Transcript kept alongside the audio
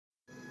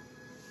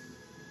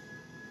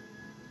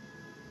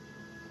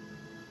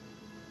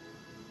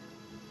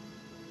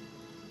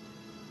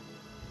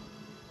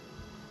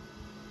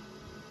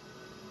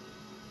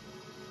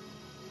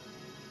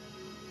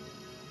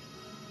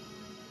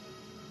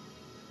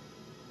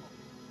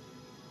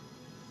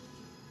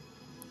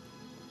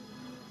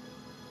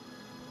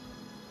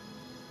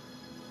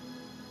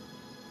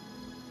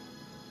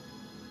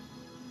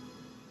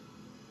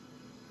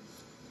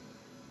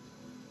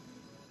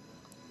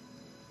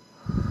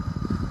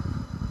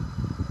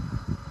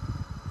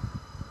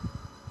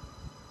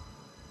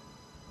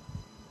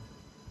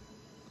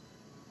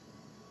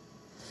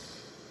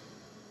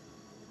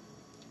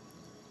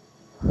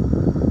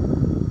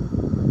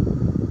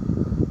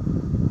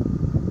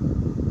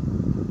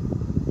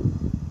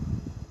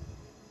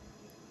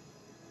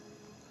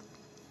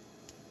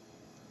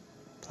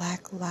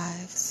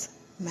lives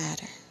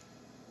matter.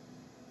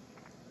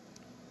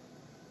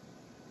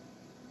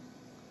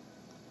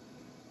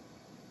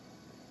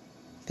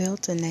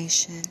 Built a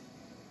nation,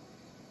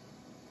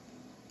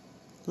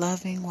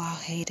 loving while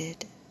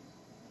hated,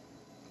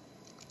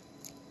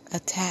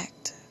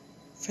 attacked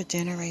for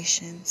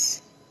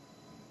generations,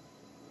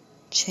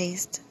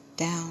 chased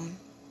down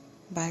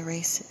by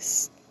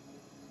racists,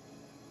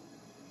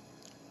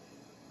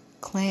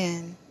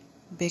 clan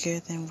bigger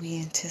than we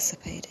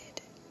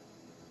anticipated,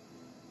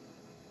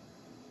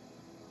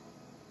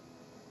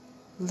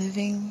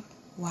 living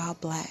while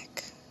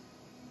black.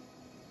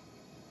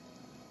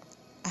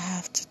 I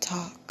have to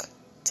talk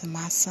to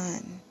my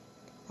son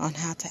on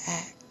how to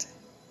act.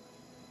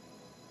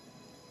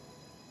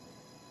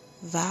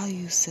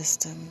 Value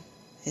system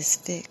is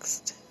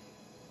fixed.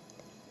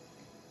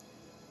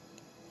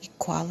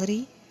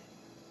 Equality?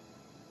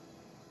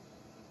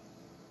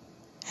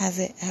 Has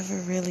it ever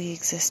really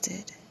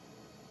existed?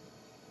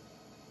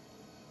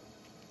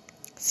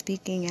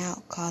 Speaking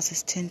out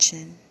causes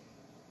tension.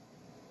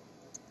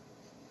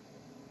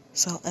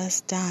 So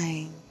us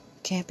dying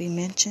can't be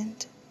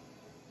mentioned?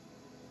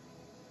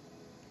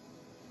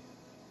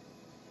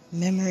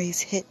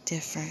 Memories hit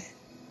different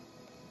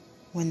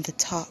when the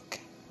talk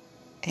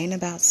ain't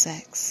about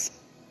sex.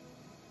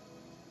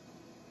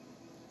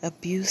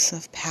 Abuse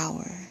of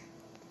power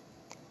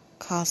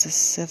causes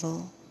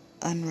civil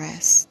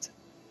unrest.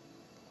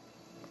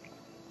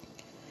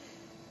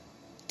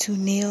 To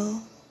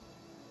kneel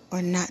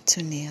or not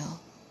to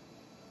kneel,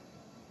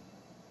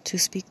 to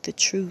speak the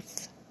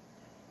truth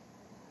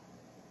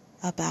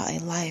about a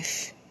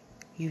life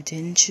you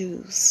didn't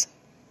choose.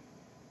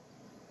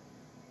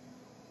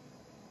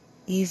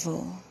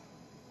 Evil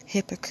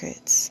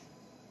hypocrites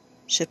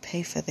should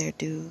pay for their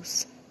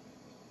dues.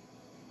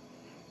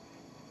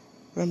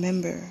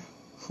 Remember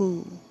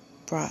who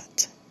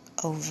brought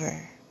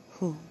over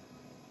who.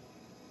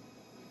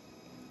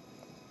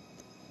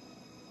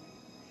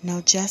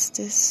 No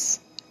justice,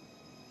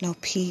 no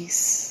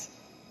peace.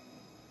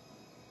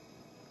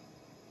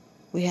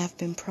 We have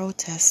been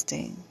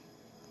protesting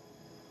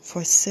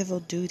for civil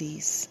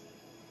duties.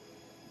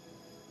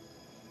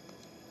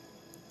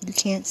 You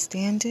can't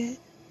stand it,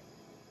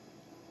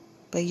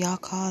 but y'all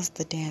caused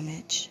the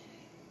damage.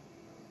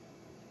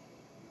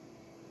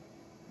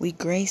 We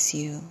grace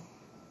you,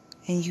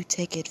 and you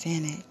take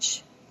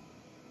advantage.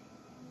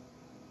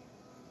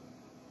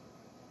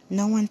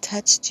 No one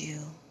touched you.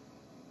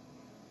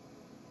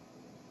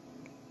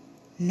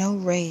 No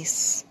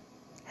race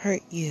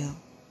hurt you.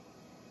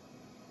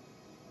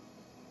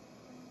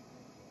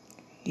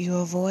 You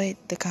avoid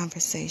the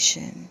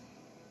conversation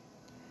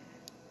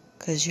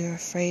because you're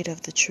afraid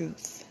of the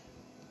truth.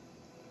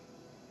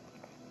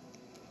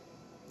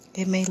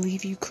 It may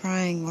leave you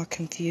crying or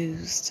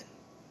confused.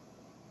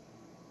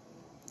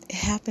 It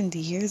happened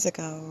years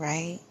ago,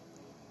 right?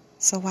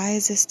 So why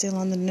is it still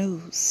on the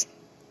news?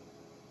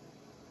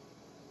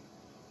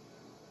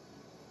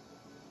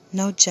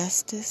 No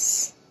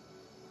justice,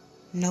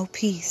 no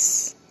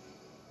peace.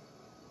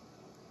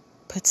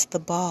 Puts the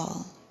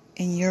ball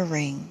in your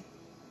ring.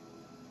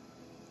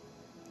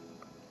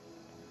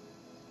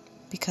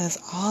 Because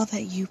all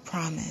that you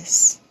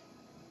promise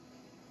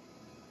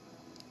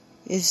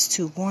is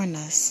to warn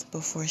us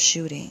before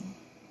shooting.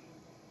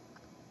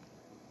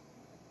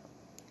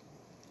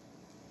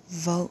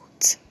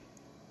 Vote.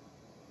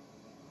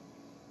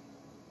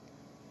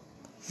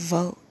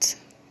 Vote.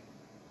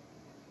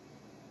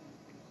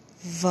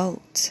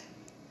 Vote.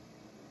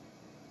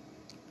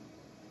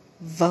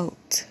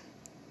 Vote.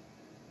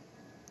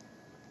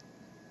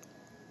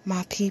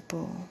 My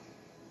people,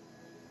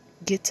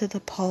 get to the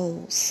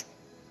polls.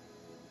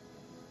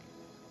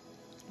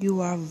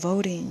 You are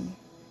voting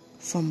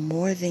for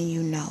more than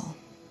you know.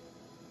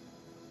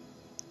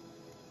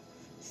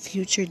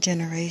 Future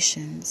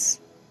generations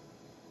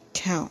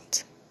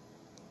count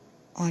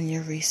on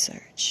your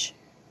research.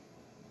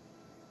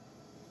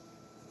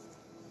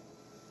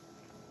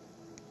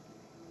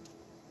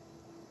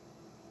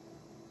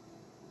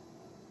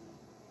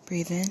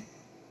 Breathe in.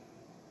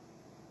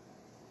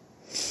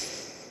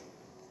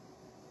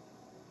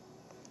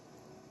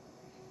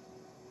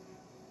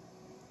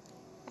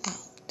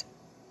 Out.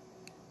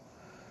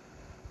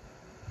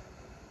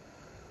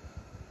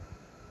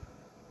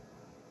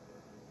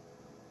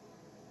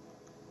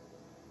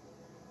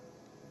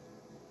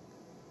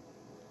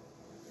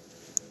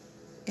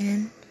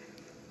 In.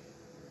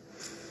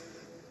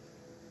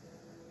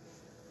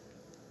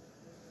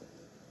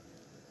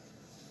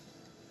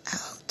 Out. In.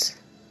 Out.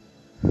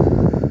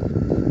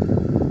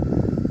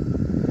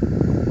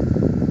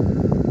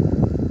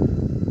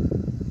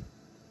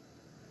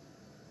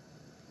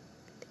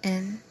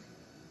 In.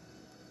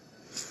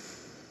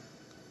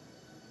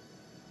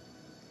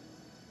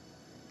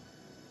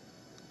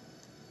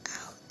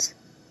 Out.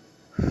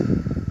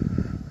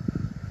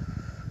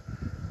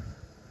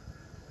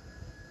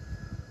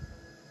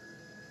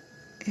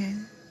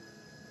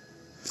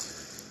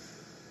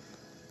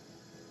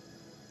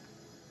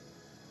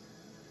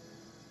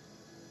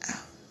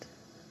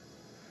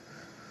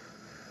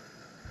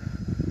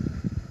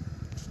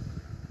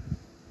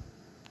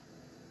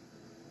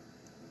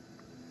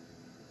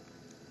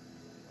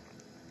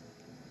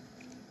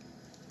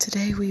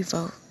 Today we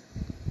vote.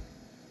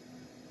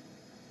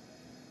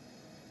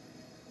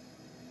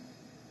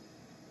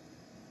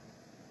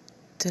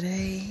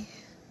 Today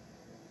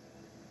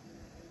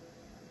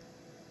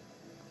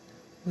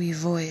we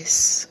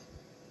voice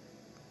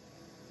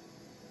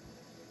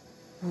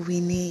what we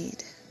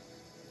need,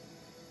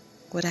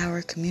 what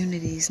our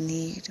communities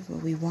need,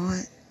 what we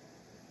want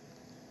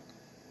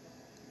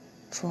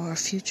for our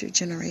future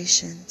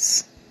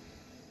generations.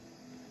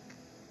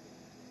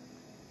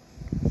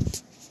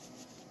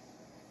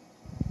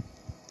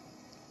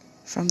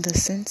 From the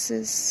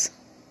census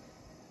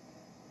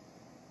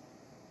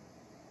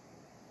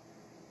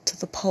to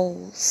the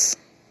polls,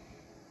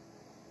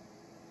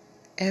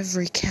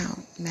 every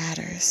count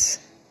matters.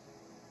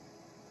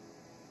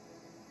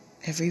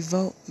 Every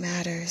vote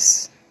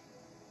matters.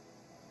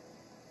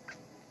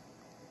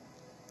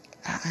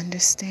 I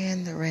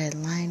understand the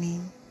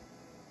redlining.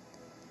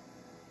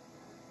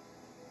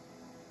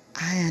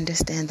 I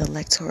understand the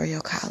Electoral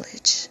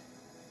College.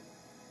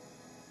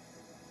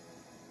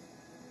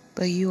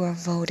 But you are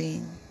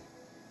voting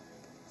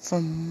for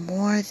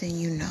more than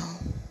you know.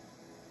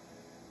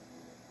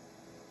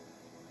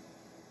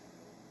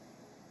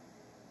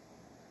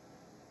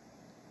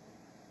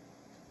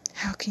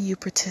 How can you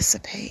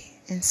participate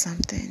in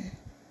something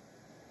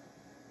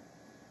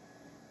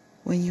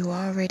when you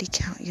already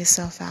count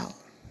yourself out?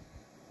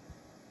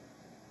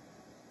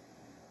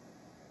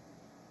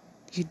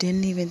 You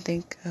didn't even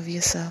think of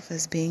yourself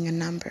as being a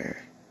number,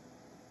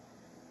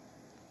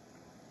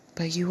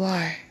 but you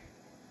are.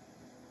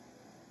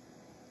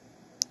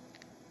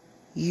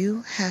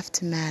 You have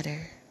to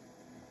matter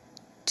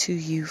to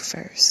you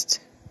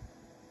first.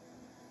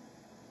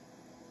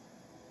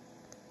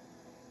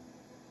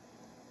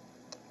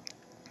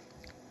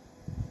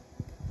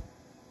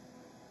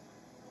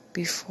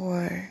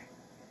 Before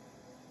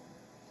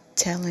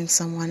telling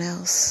someone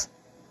else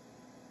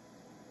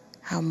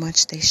how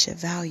much they should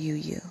value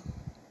you.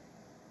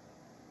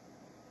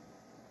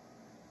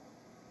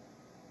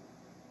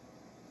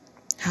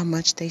 How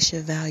much they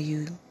should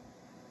value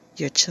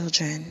your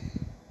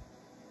children.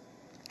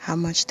 How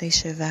much they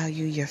should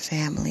value your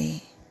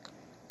family,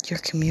 your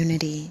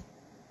community.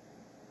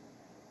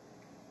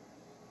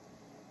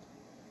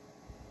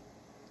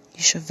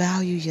 You should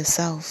value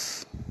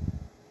yourself.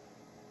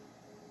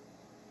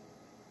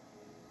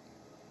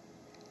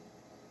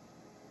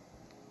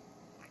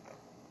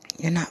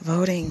 You're not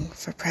voting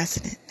for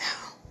president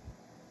now.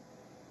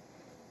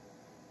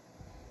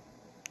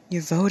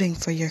 You're voting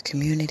for your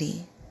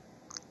community.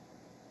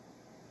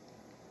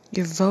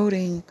 You're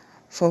voting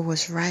for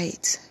what's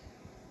right.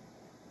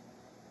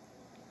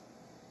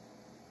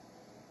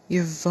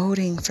 You're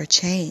voting for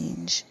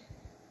change.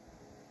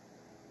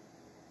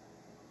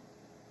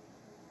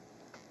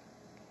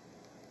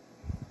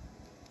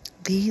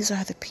 These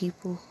are the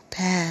people who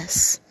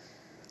pass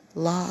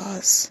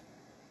laws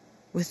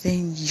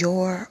within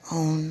your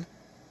own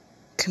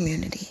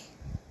community.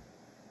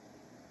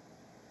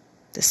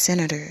 The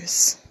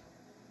senators,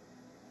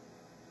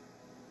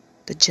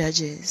 the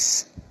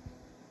judges,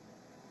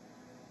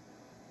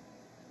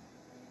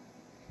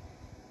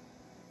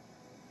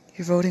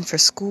 you're voting for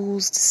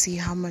schools to see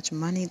how much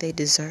money they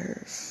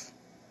deserve.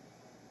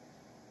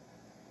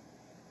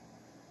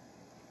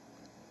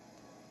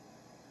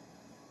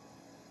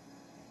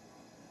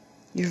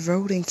 You're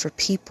voting for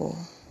people,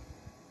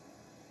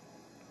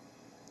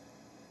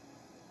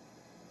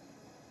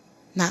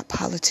 not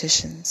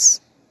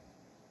politicians.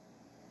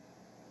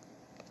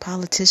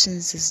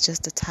 Politicians is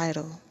just a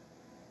title.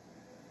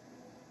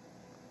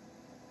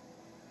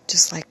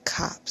 Just like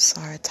cops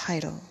are a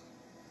title.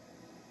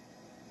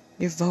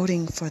 You're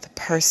voting for the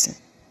person.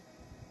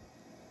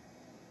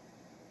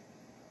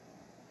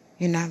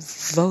 You're not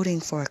voting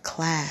for a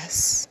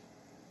class.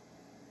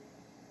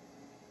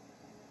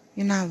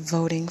 You're not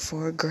voting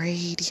for a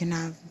grade. You're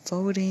not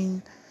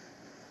voting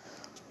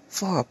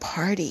for a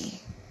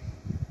party.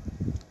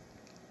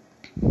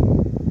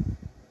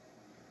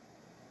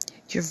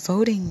 You're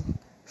voting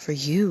for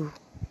you.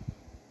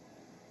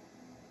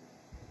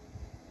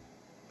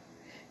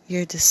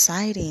 You're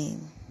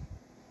deciding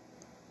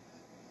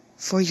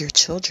for your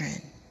children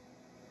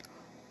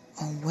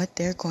on what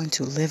they're going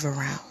to live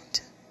around.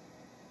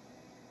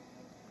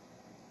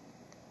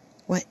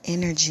 What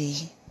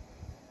energy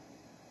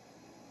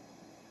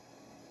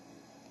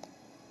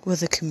will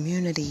the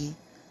community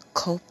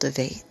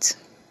cultivate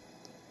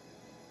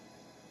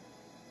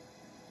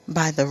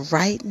by the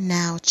right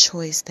now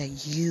choice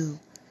that you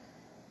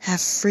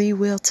have free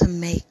will to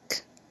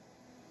make?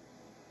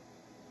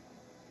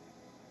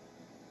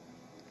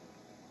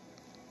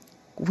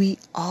 We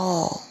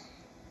all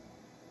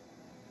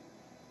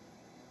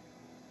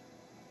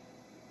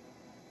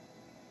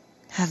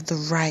have the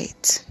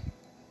right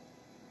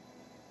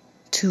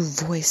to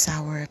voice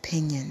our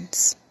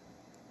opinions.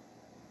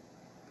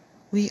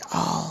 We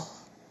all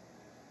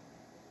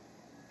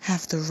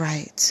have the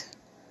right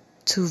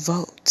to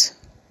vote.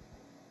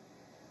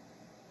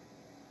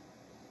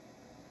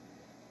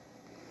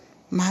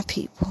 My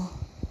people,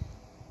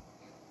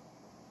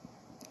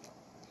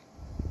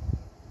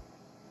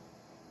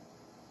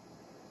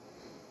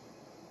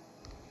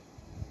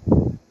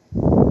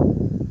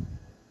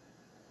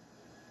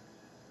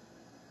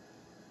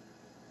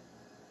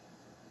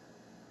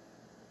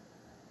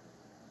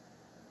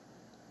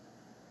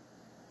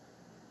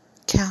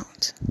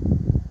 Count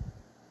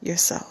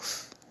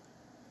yourself.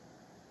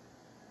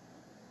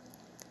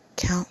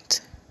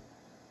 Count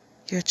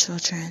your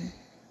children.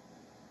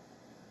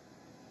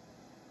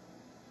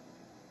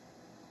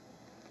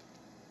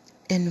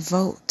 And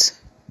vote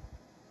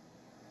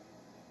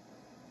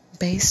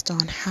based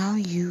on how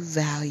you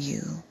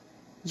value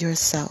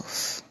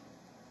yourself.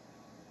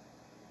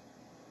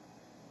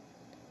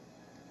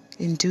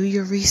 And do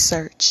your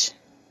research.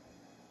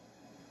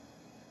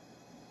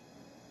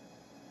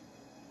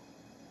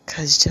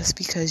 Because just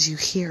because you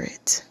hear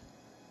it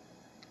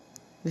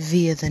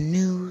via the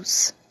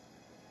news,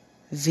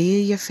 via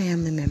your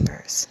family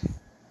members,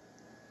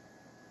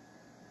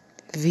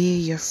 via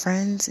your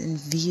friends, and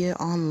via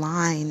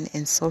online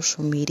and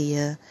social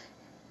media,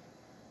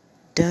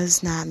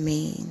 does not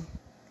mean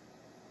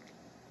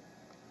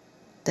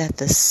that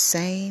the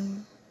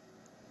same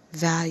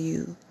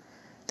value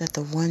that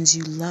the ones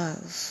you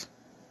love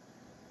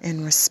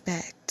and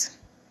respect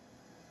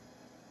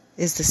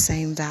is the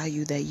same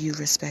value that you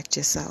respect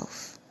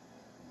yourself.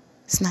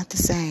 It's not the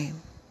same.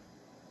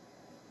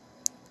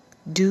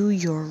 Do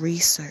your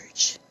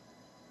research.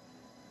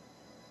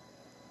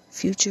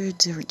 Future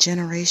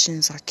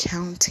generations are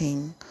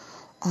counting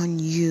on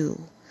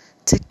you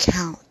to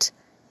count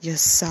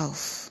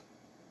yourself.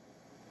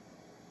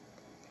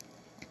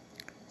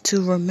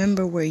 To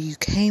remember where you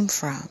came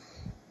from.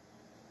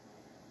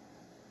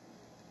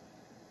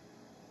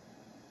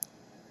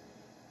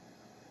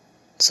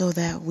 So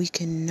that we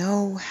can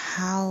know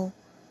how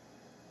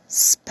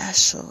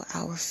special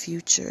our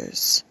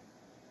futures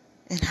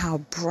and how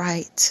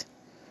bright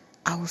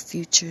our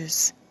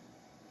futures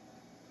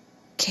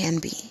can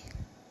be.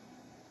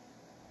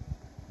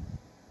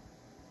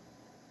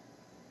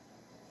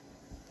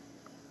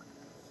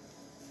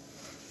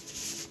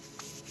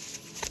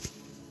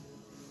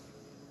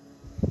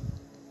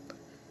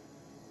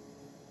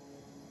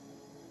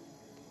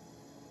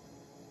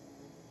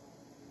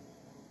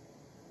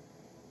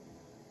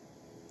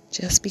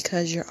 Just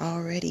because you're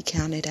already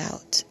counted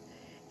out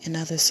in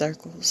other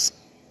circles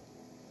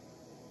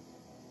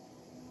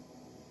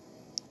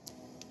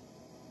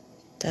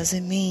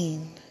doesn't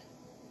mean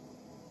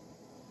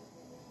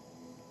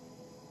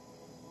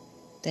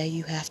that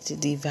you have to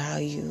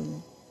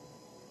devalue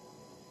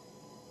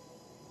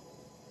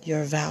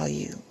your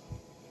value.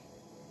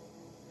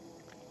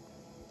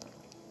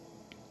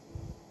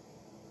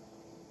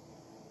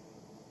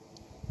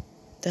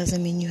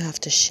 Doesn't mean you have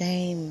to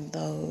shame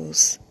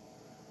those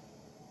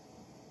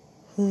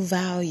who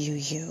value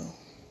you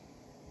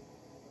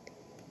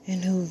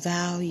and who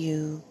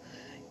value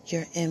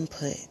your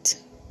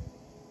input.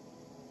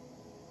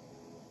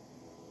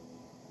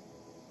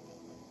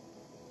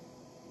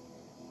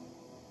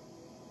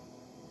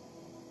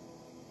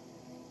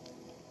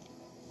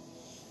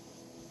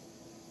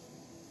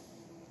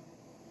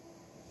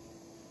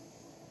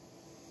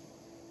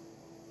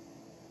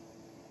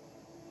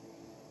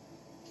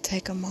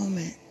 Take a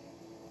moment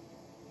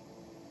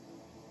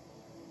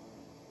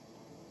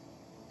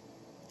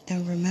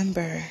and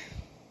remember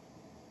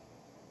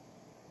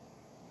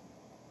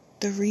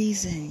the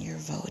reason you're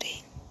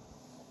voting.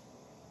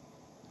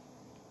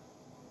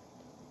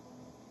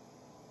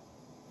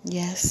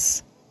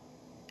 Yes,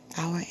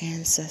 our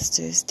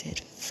ancestors did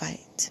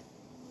fight,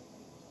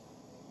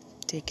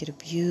 did get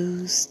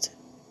abused,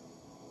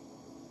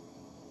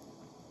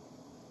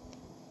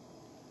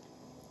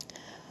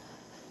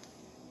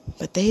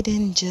 but they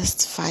didn't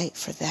just fight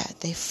for that.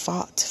 They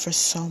fought for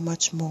so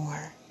much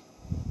more.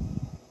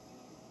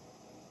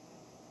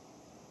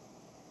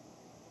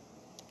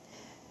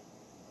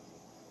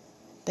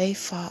 They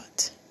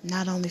fought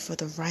not only for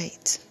the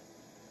right,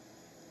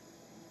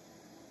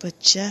 but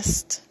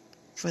just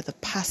for the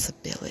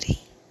possibility.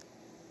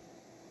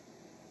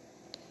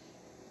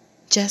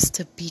 Just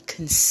to be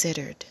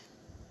considered.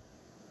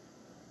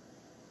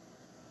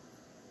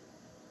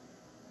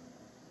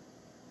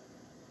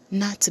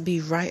 Not to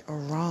be right or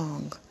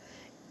wrong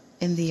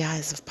in the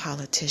eyes of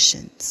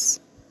politicians.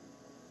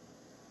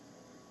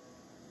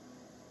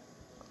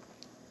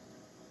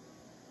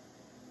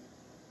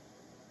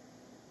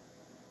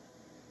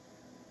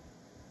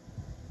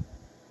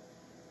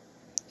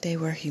 They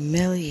were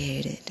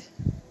humiliated.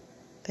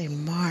 They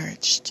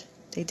marched.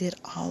 They did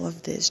all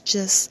of this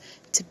just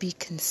to be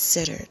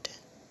considered.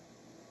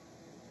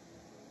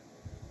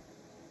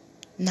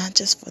 Not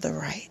just for the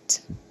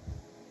right.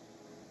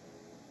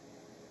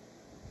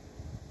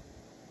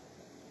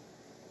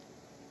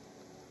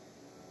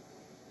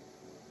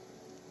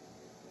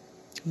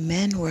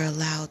 Men were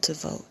allowed to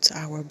vote.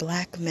 Our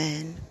black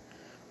men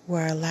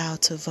were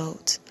allowed to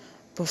vote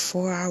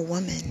before our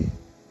women.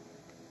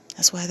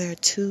 That's why there are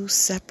two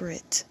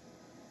separate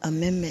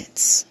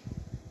amendments.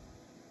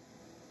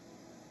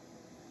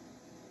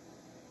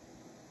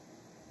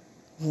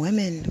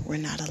 Women were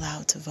not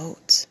allowed to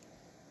vote.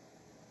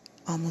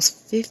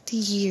 Almost 50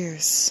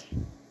 years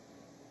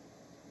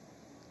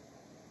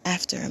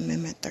after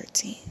Amendment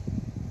 13.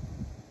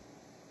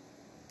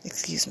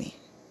 15.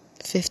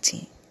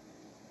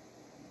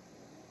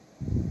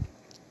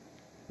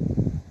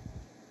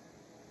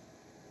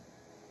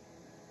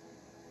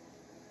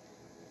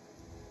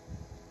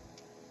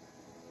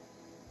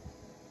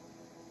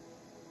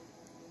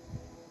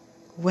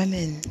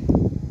 Women,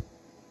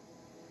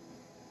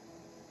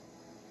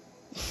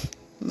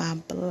 my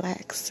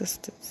black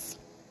sisters,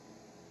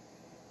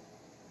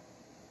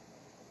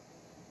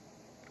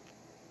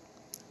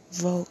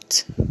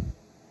 vote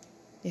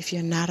if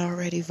you're not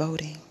already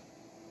voting.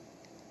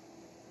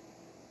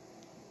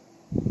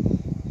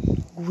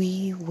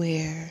 We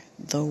wear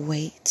the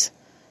weight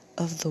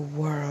of the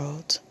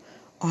world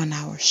on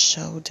our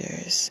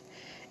shoulders,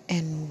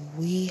 and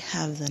we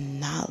have the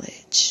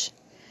knowledge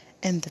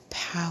and the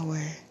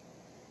power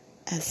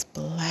as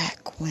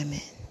black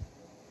women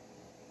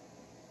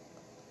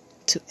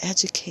to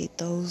educate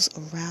those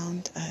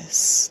around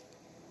us.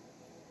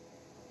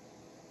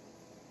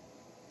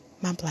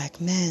 My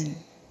black men,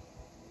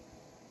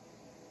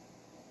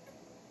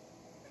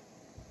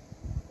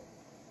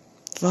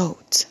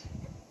 vote.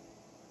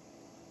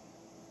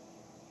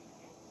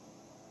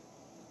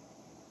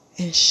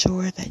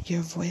 Ensure that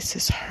your voice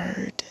is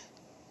heard.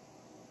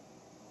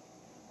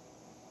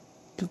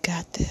 You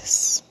got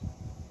this.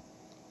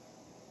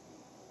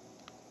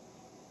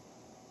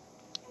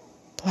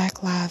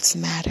 Black lives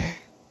matter.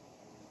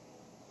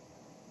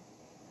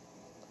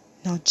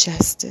 No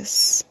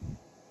justice.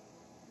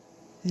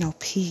 No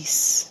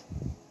peace.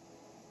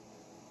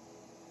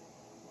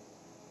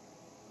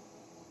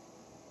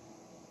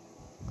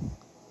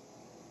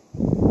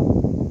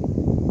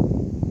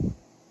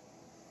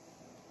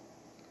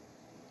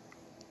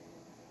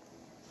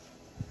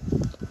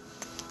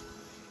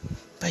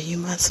 But you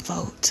must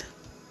vote.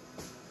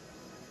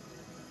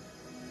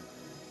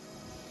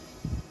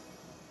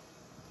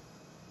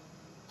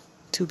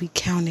 To be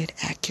counted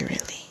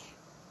accurately.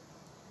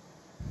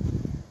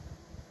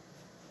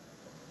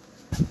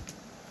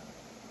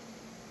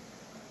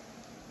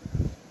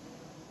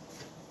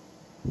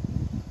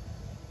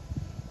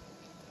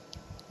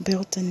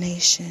 Built a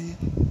nation,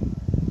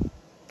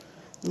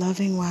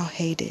 loving while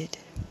hated,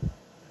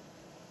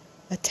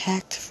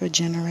 attacked for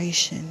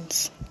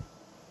generations,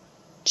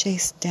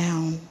 chased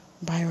down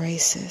by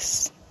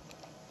racists,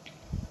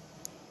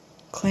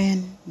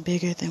 clan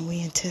bigger than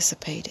we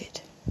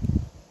anticipated.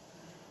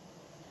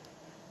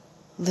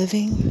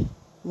 Living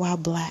while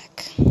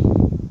black,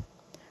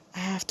 I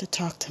have to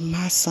talk to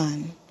my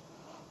son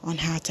on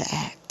how to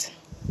act.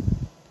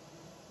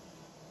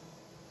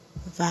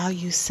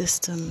 Value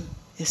system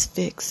is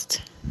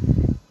fixed.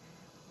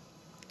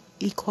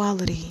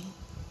 Equality,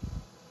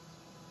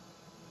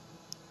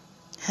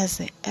 has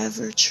it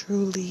ever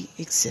truly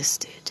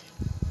existed?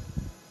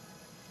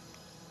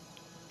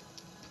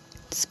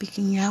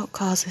 Speaking out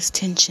causes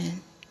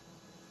tension.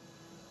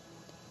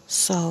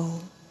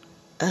 So,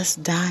 us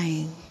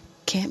dying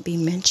can't be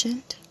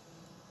mentioned?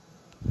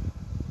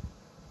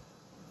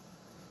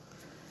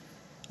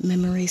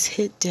 Memories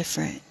hit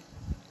different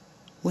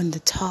when the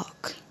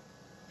talk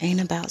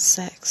ain't about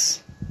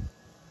sex.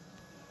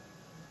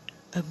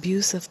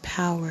 Abuse of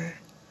power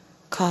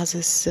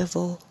causes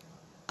civil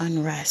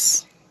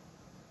unrest.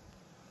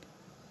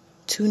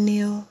 To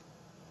kneel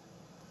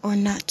or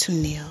not to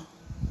kneel.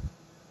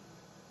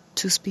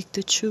 To speak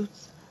the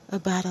truth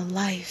about a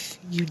life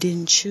you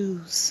didn't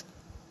choose.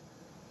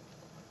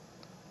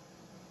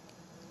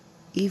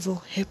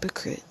 Evil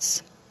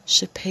hypocrites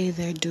should pay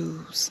their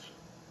dues.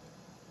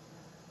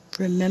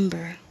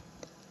 Remember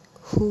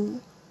who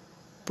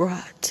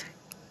brought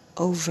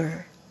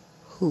over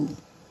who.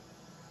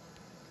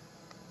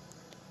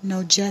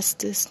 No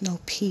justice, no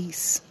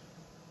peace.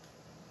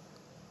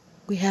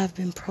 We have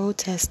been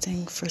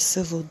protesting for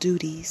civil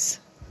duties.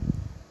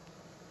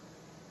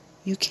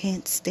 You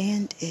can't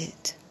stand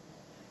it,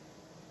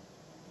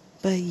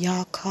 but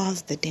y'all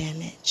caused the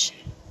damage.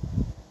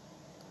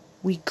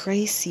 We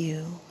grace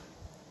you,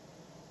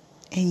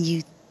 and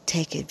you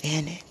take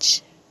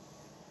advantage.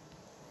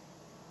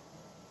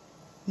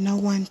 No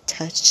one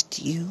touched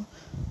you.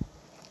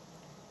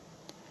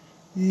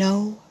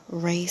 No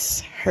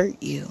race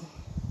hurt you.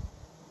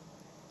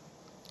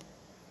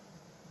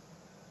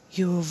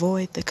 You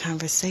avoid the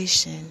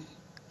conversation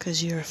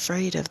because you're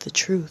afraid of the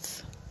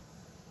truth.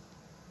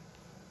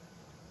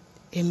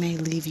 It may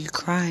leave you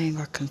crying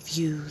or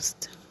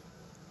confused.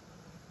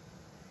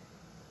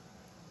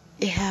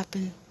 It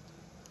happened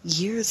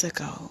years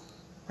ago,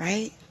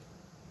 right?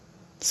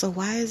 So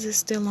why is it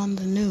still on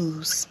the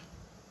news?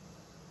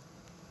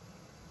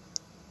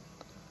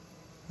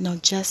 No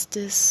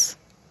justice,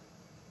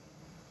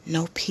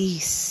 no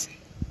peace.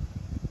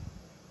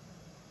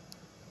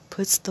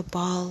 Puts the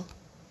ball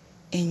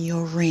in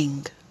your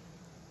ring.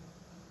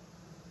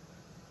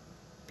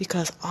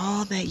 Because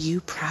all that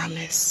you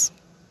promise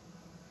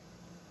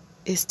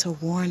is to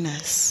warn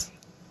us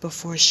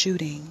before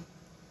shooting.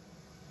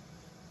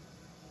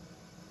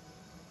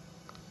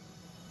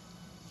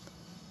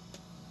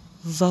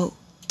 Vote.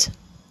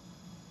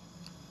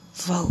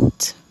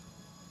 Vote.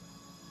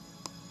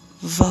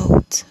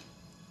 Vote.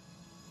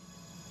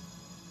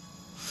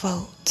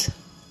 Vote.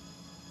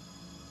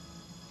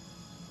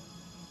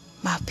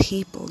 My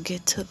people,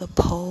 get to the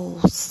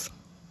polls.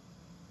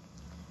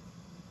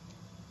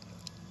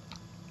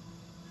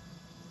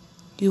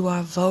 You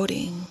are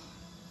voting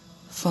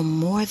for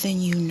more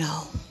than you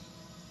know.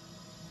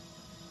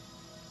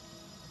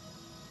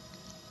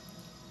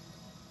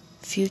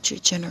 future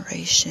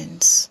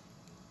generations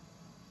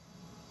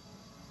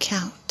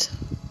count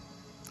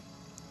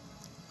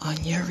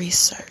on your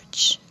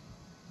research.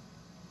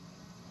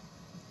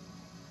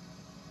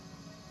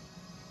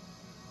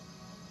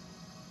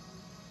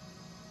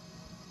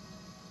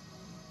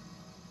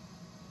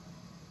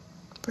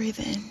 Breathe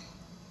in.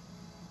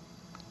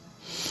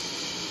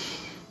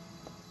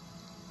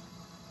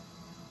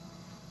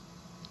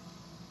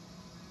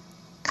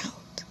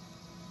 Out.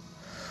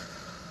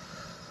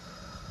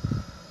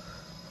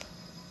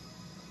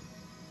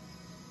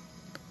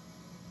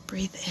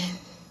 Breathe in.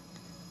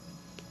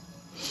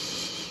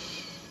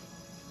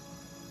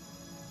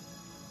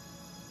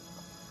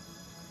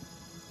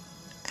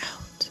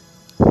 Out.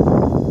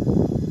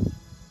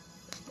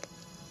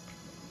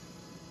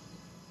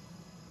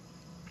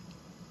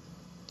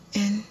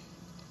 In.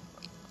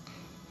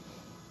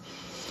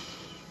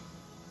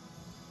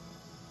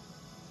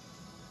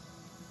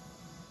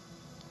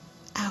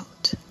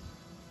 Out.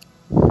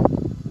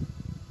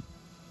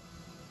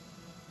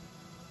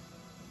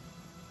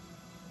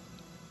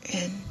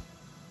 In.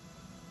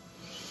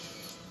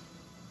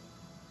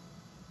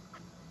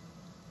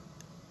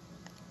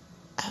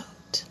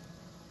 Out.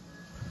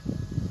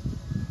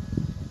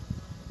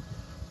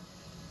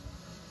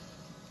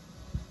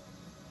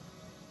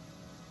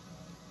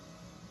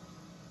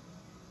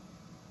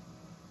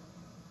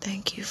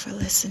 Thank you for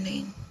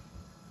listening.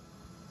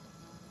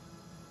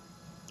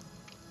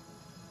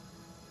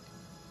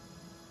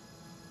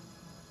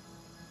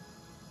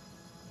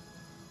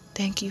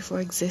 Thank you for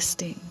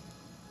existing.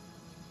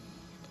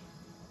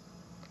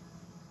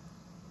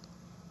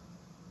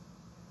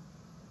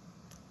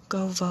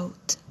 Go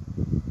vote.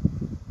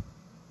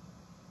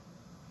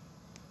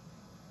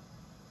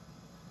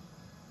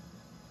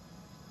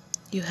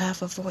 You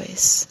have a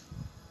voice.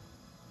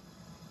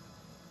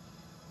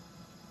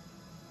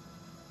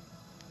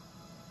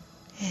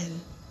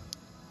 And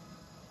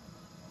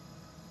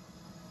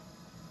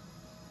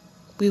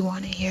we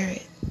want to hear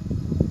it.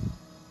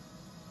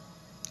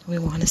 We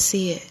want to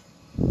see it.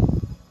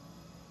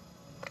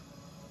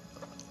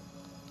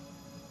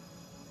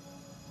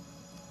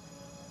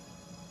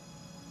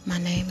 My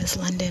name is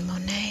London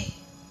Monet.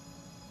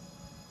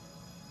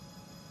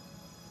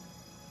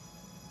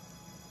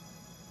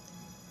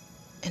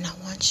 And I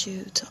want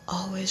you to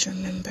always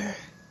remember,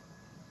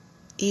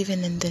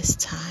 even in this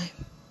time,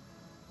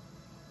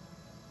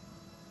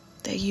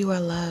 that you are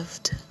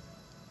loved,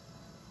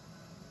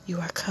 you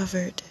are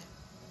covered,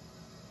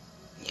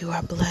 you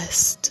are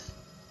blessed.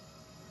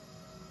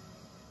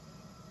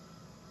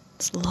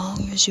 As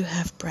long as you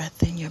have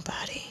breath in your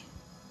body,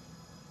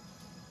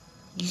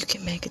 you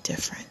can make a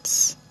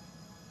difference.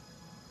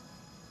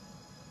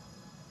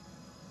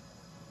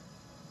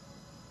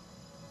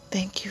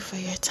 Thank you for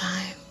your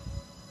time.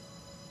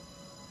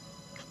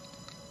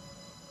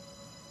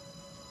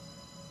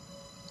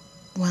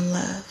 One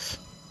love.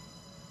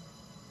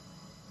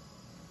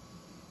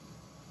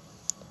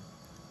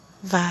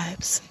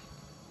 Vibes.